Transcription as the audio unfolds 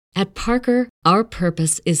At Parker, our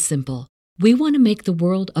purpose is simple. We want to make the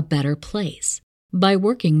world a better place by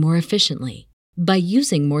working more efficiently, by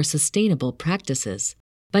using more sustainable practices,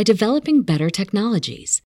 by developing better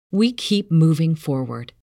technologies. We keep moving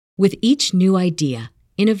forward. With each new idea,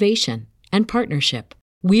 innovation, and partnership,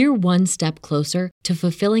 we're one step closer to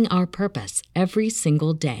fulfilling our purpose every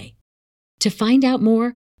single day. To find out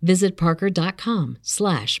more, visit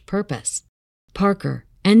parker.com/purpose. Parker,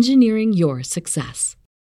 engineering your success.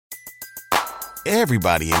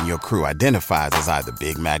 Everybody in your crew identifies as either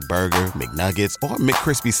Big Mac Burger, McNuggets, or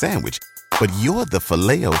McCrispy Sandwich. But you're the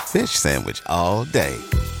Filet-O-Fish Sandwich all day.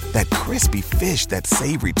 That crispy fish, that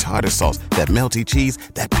savory tartar sauce, that melty cheese,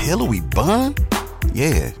 that pillowy bun.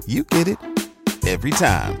 Yeah, you get it. Every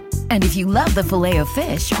time. And if you love the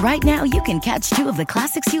Filet-O-Fish, right now you can catch two of the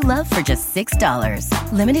classics you love for just $6.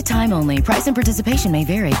 Limited time only. Price and participation may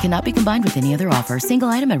vary. Cannot be combined with any other offer. Single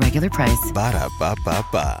item at regular price.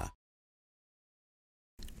 Ba-da-ba-ba-ba.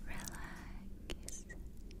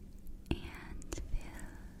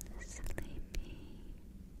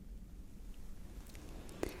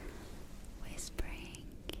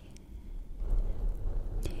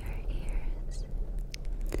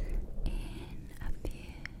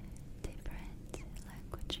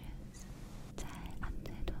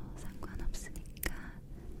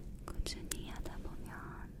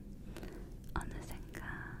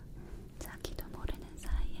 자기도 모르는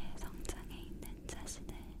사이에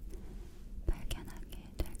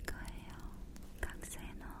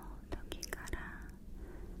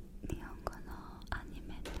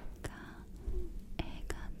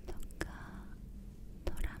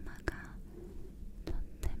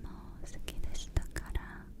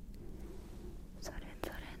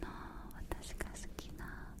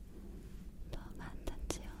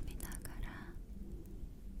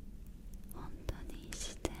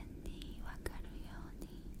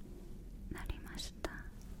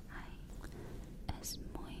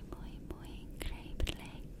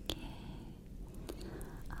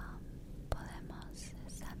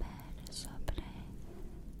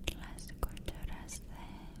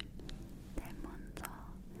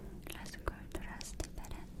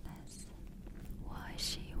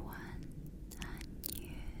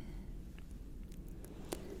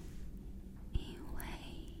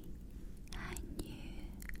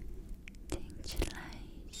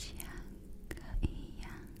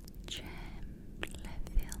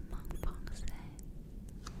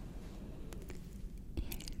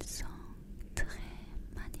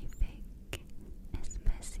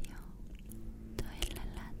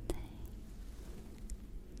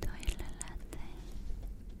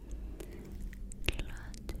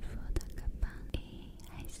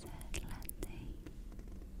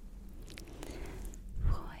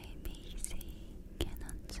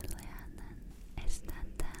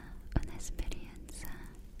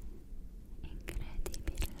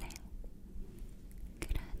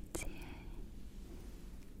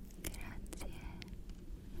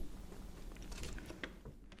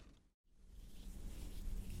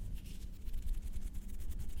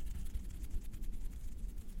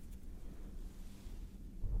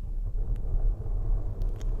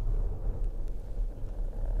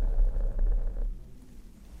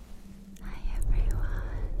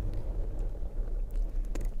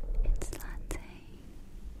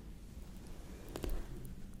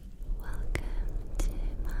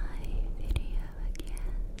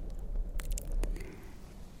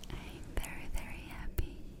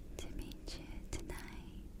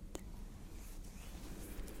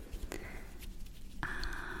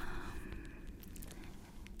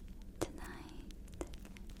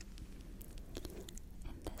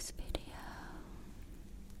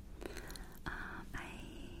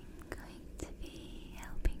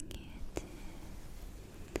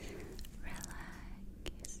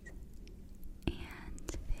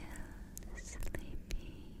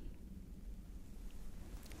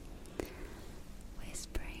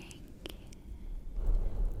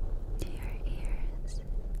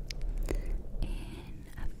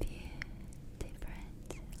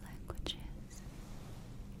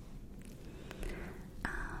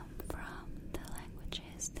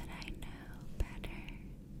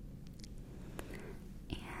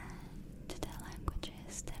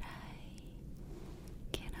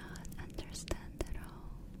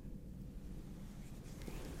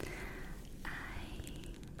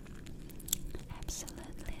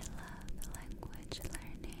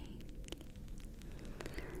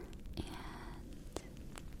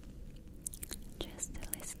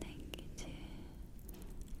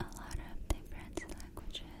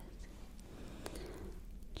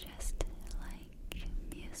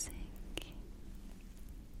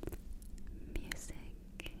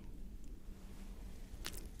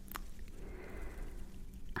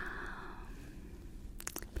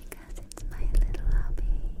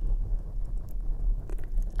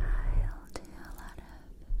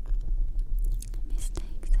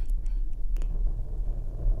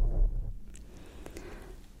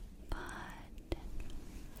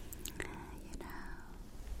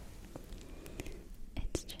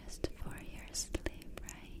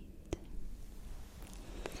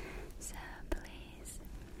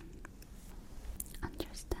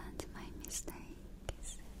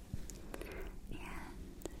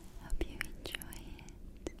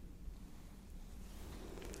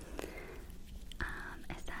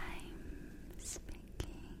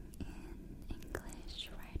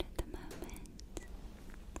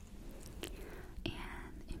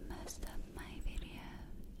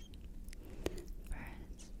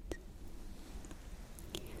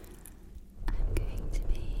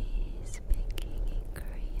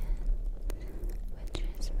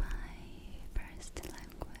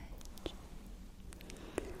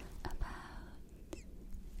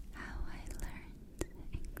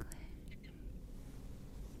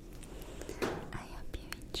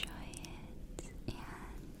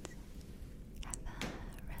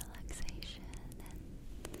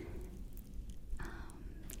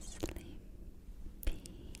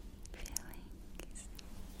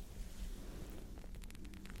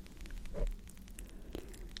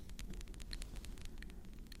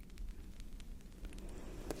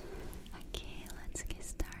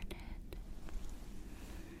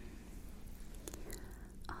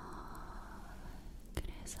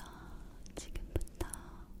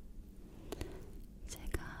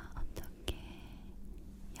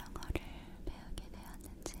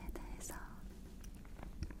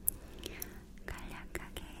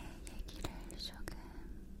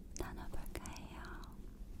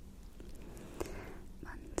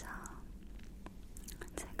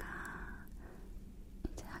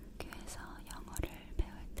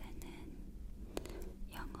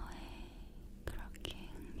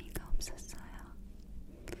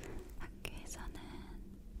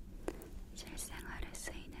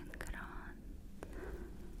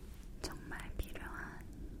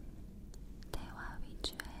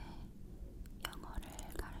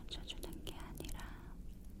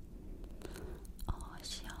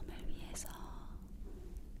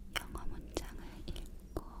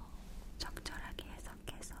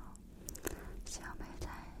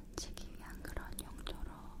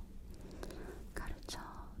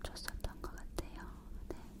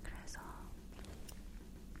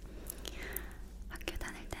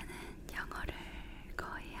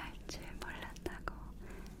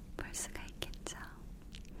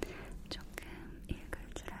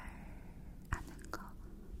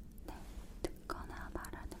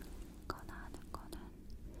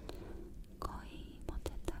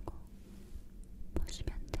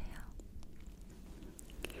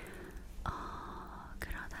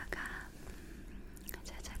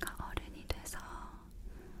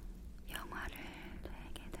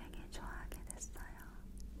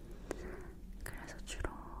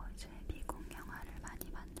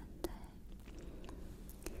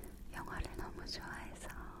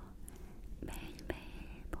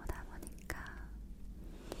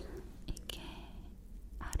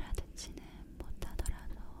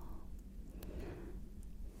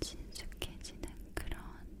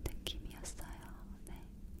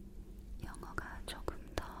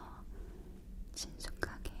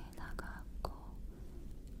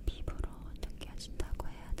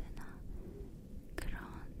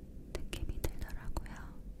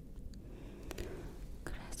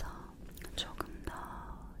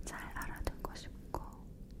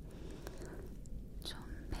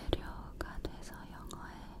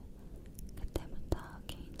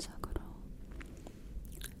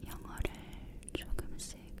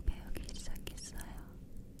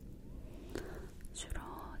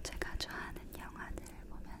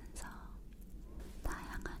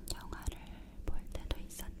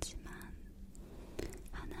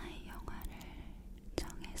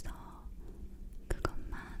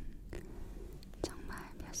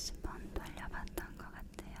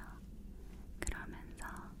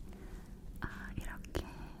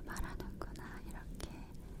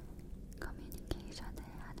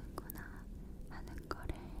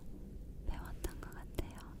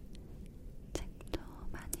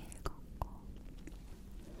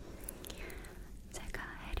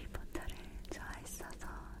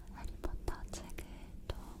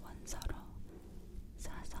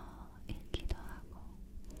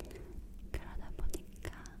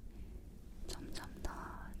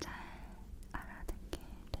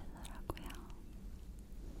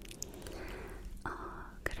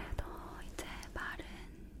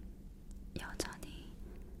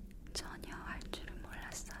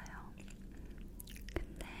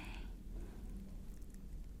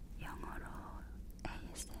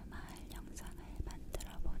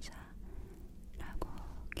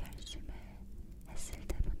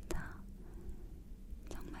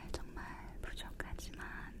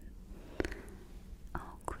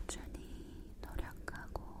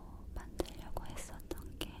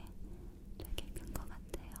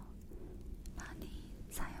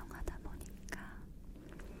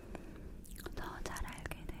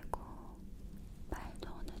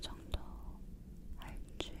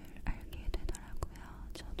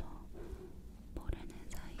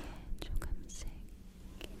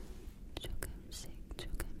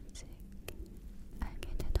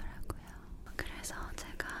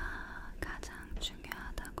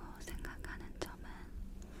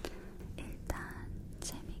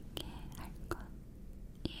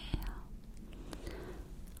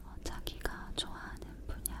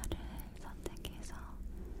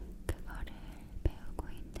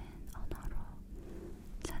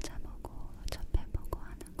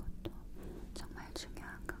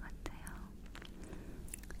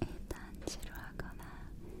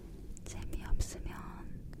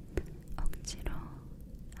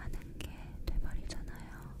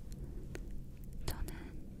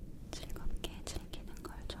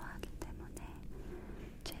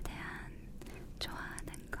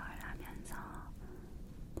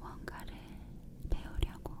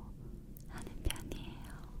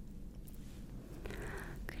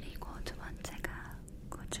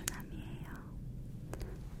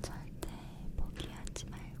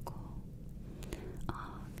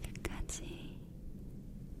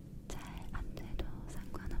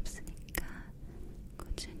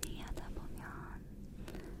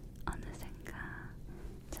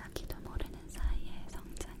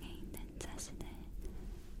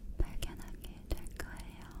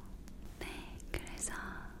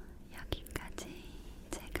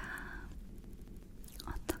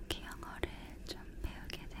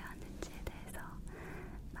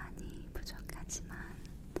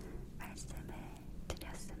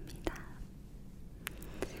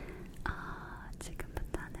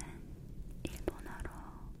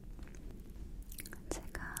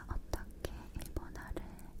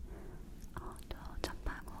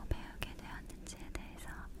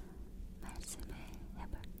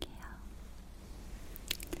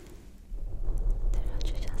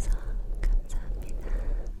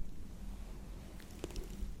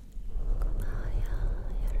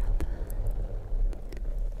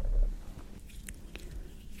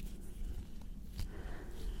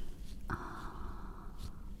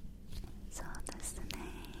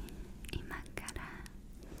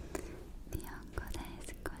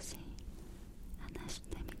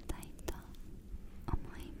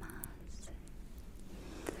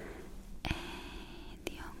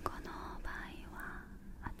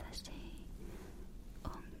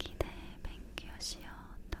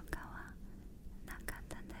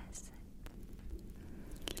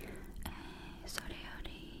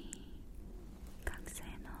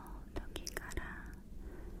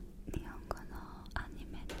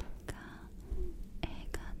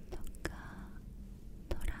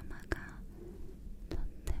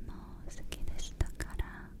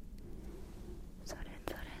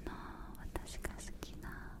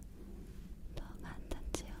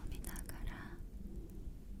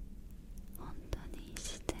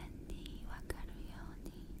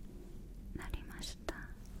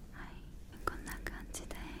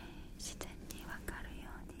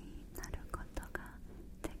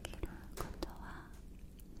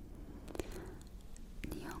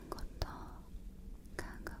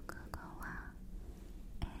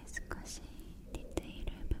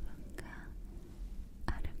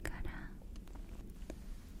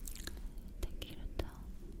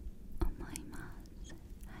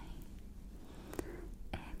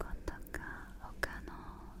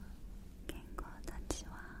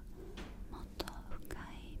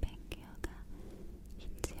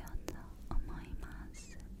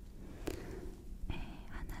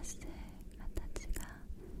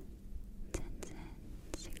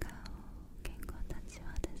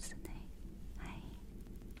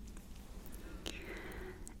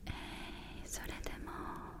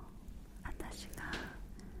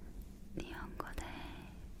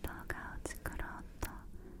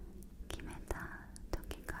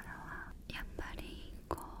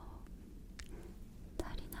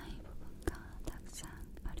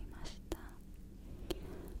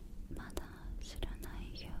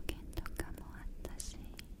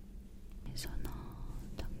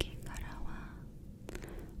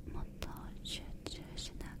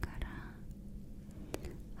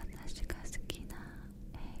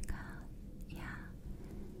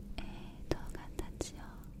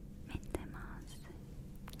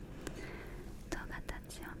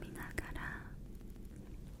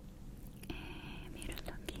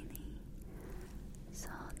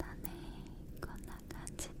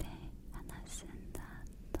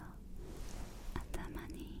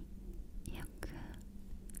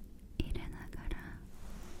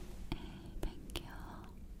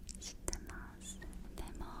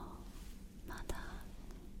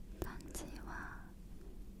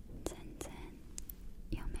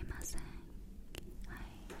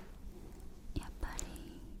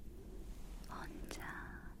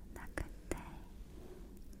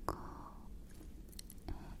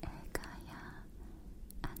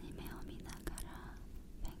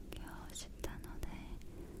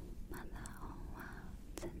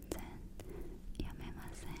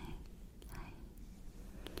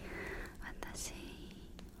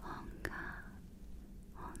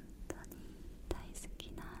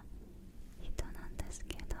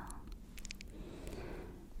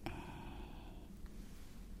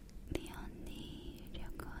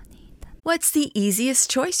What's the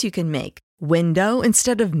easiest choice you can make? Window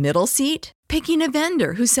instead of middle seat? Picking a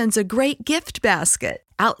vendor who sends a great gift basket?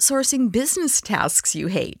 Outsourcing business tasks you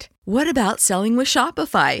hate? What about selling with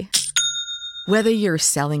Shopify? Whether you're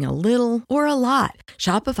selling a little or a lot,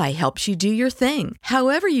 Shopify helps you do your thing,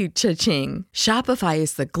 however you cha-ching. Shopify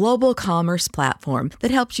is the global commerce platform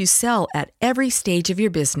that helps you sell at every stage of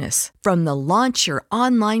your business. From the launch your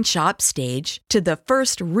online shop stage to the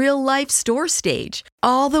first real-life store stage,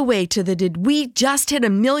 all the way to the did we just hit a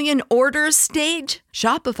million orders stage.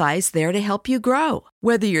 Shopify's there to help you grow.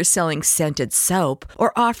 Whether you're selling scented soap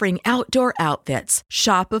or offering outdoor outfits,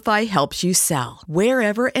 Shopify helps you sell.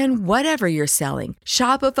 Wherever and whatever you're selling,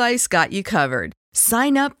 Shopify's got you covered.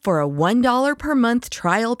 Sign up for a $1 per month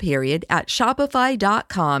trial period at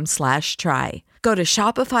shopify.com/try. Go to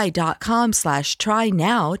shopify.com/try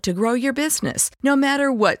now to grow your business, no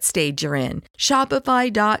matter what stage you're in.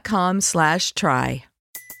 Shopify.com/try.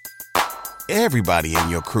 Everybody in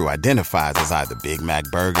your crew identifies as either Big Mac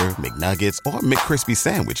Burger, McNuggets, or McCrispy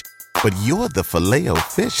Sandwich. But you're the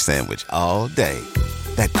Filet-O-Fish Sandwich all day.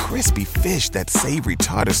 That crispy fish, that savory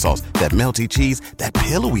tartar sauce, that melty cheese, that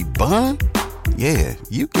pillowy bun. Yeah,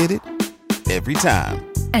 you get it. Every time.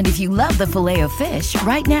 And if you love the Filet-O-Fish,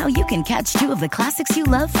 right now you can catch two of the classics you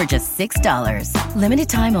love for just $6. Limited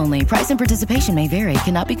time only. Price and participation may vary.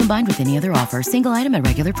 Cannot be combined with any other offer. Single item at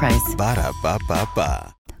regular price.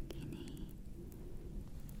 Ba-da-ba-ba-ba.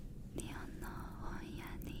 日本の本屋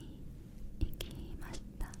に行きまし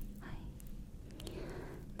た。はい。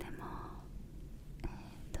でも、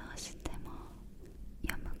どうしても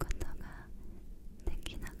読むことがで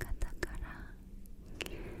きなかったから、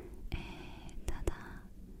ただ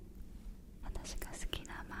私が好き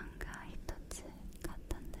な漫画一つ買っ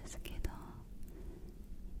たんですけど、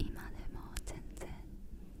今でも全然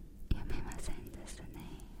読めませんですね。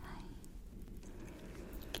はい。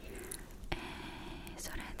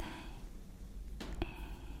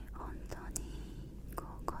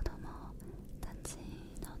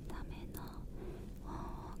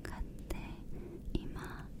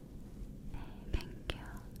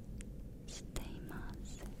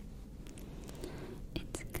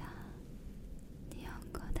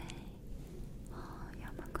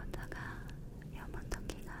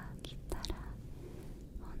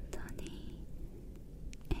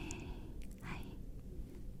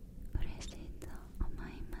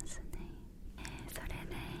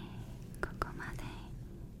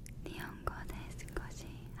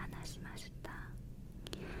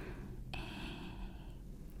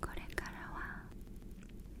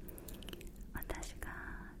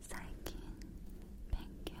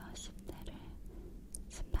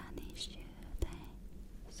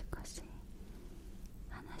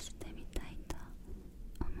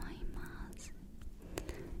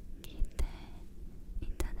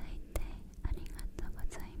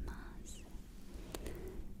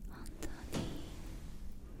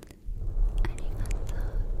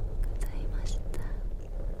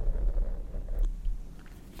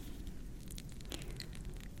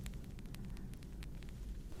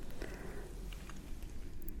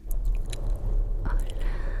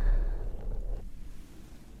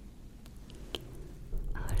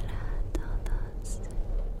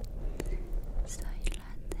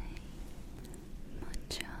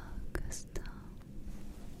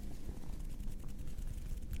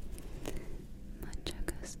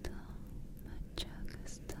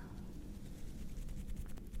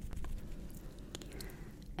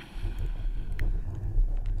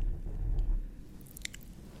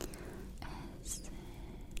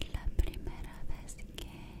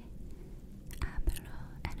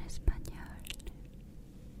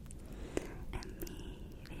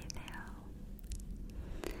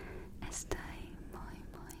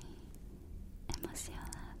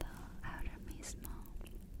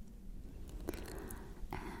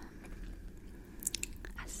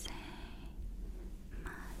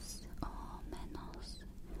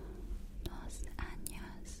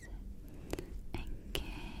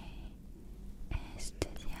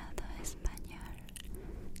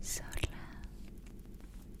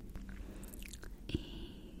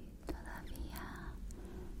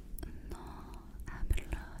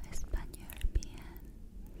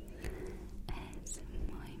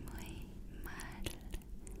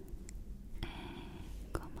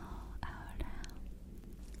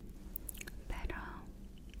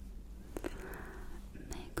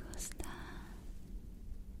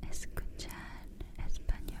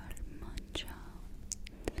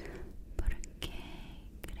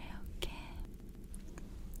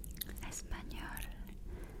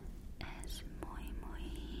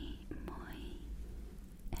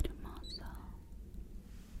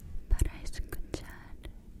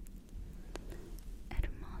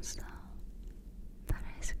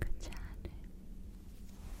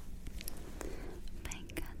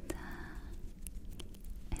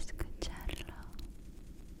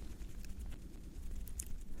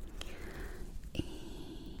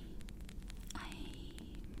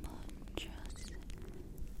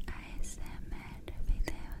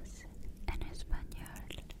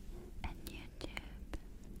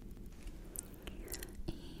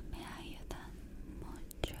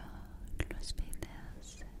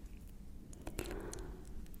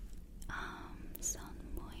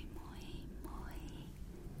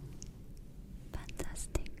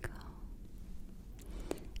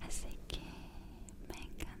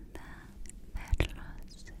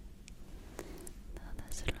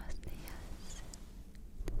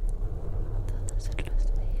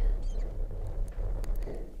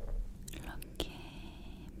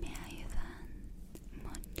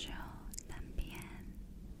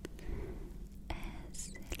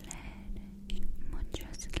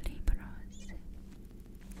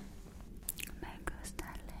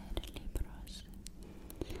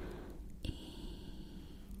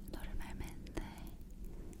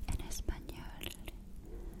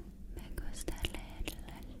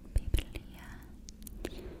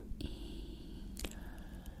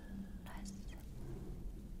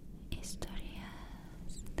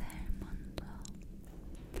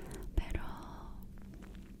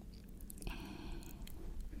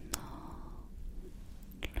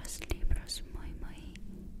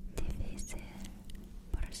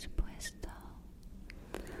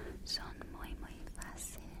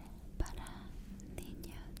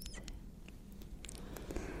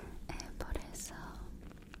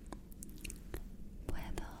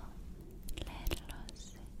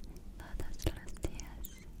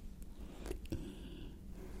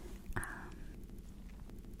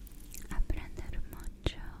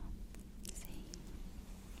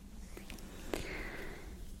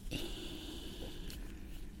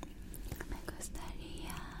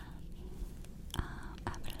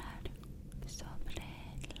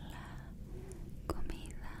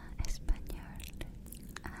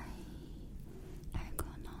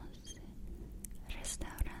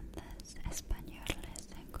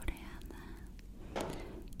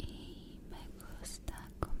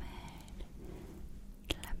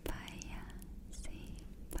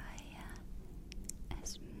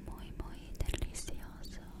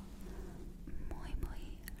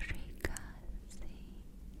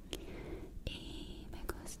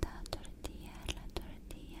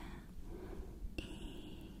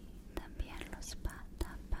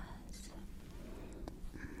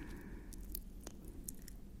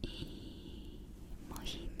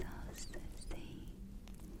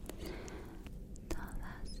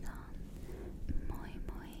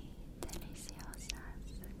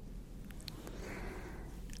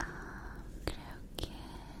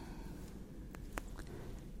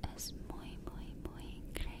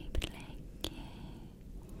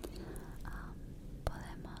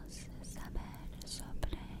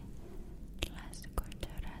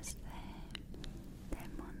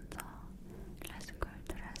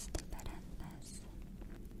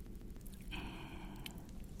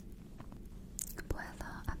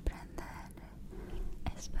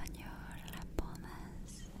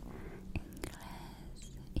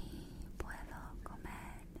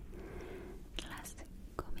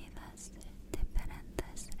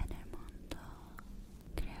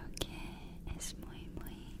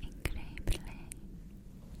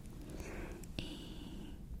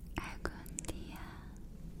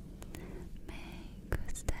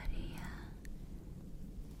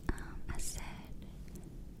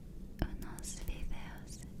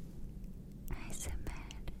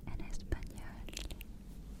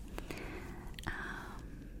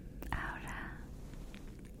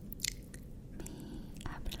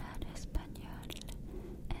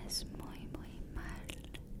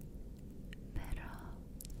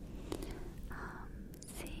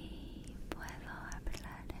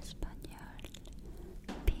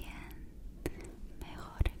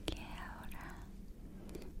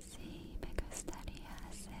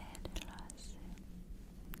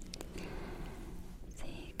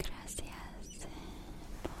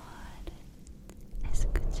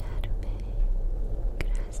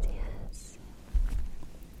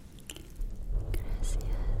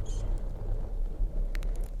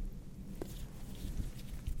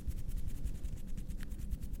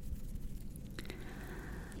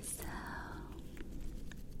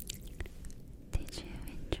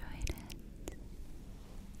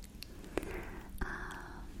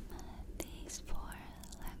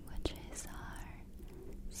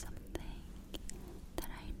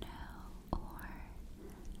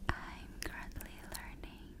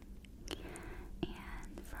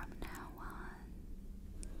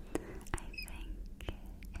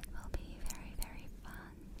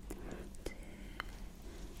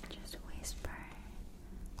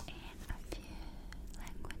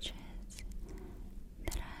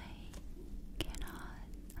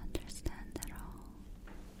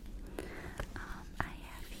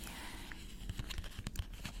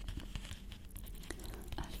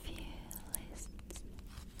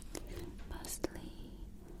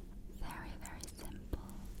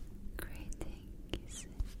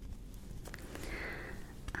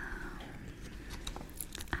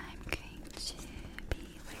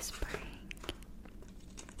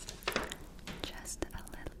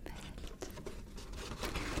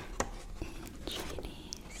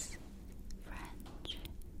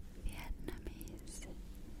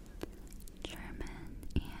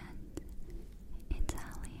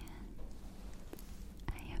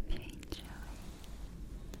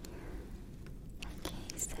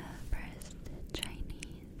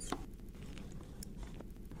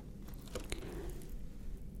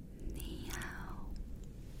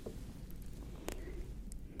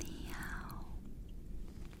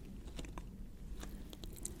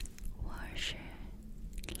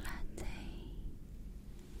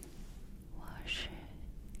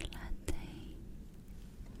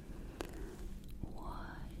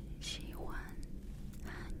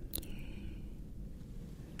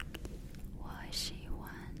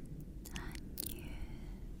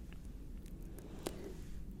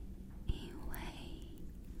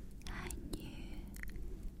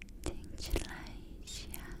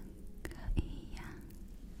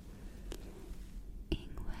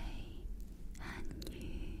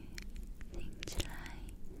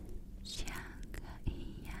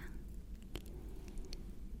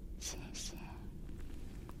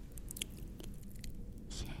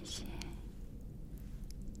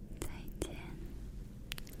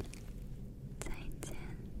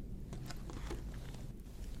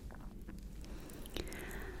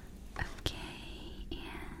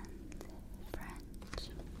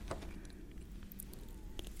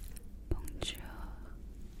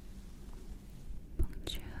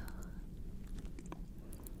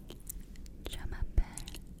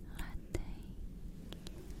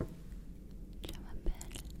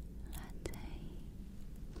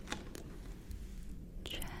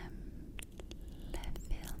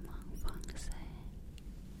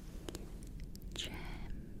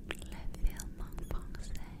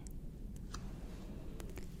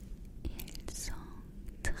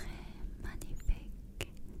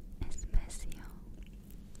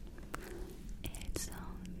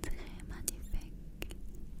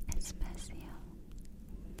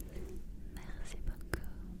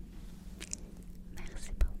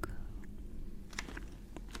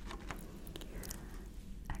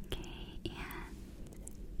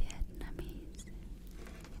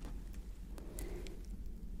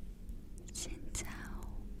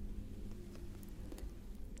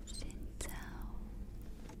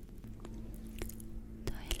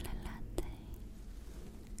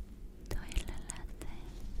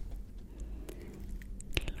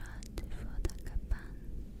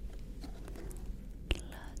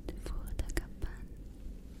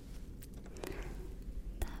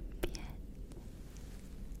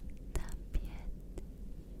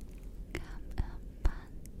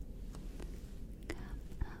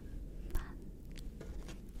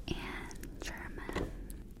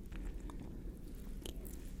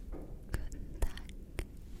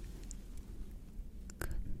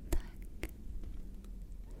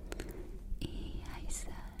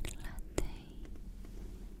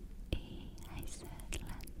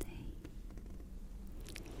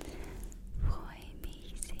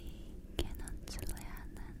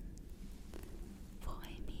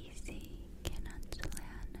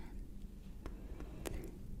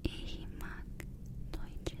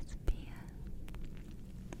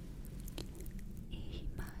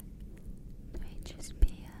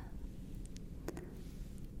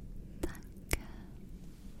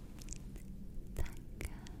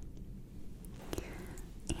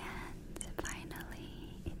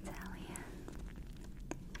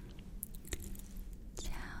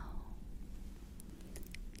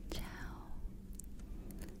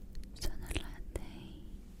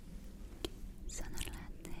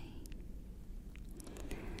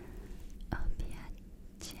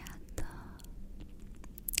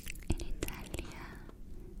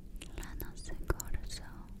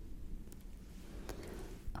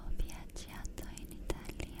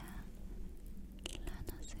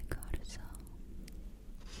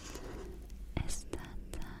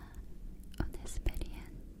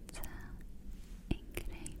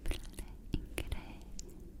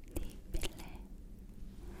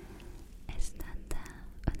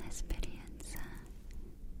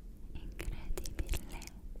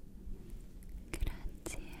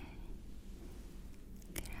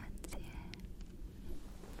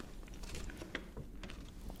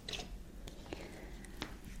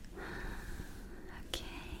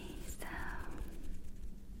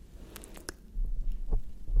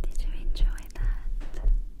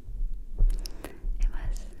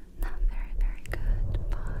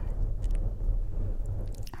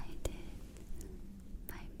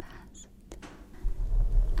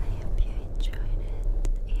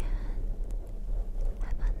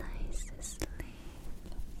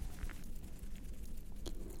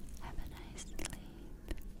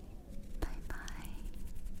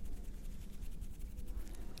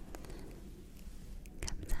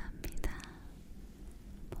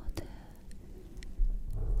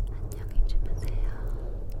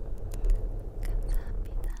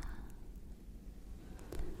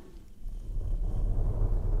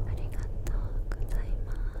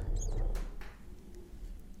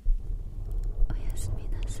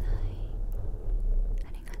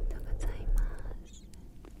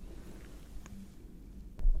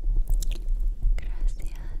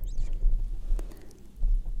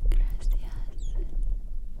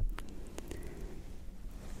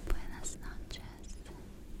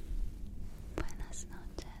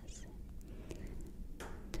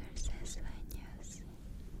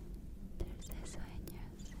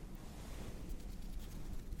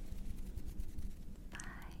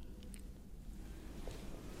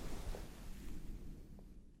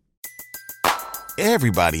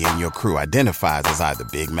Everybody in your crew identifies as either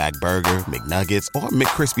Big Mac Burger, McNuggets, or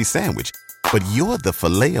McCrispy Sandwich. But you're the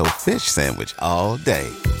Filet-O-Fish Sandwich all day.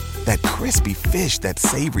 That crispy fish, that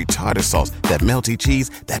savory tartar sauce, that melty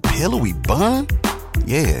cheese, that pillowy bun.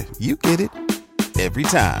 Yeah, you get it. Every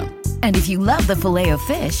time. And if you love the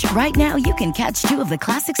Filet-O-Fish, right now you can catch two of the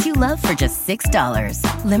classics you love for just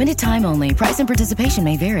 $6. Limited time only. Price and participation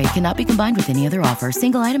may vary. Cannot be combined with any other offer.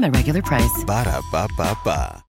 Single item at regular price. Ba-da-ba-ba-ba.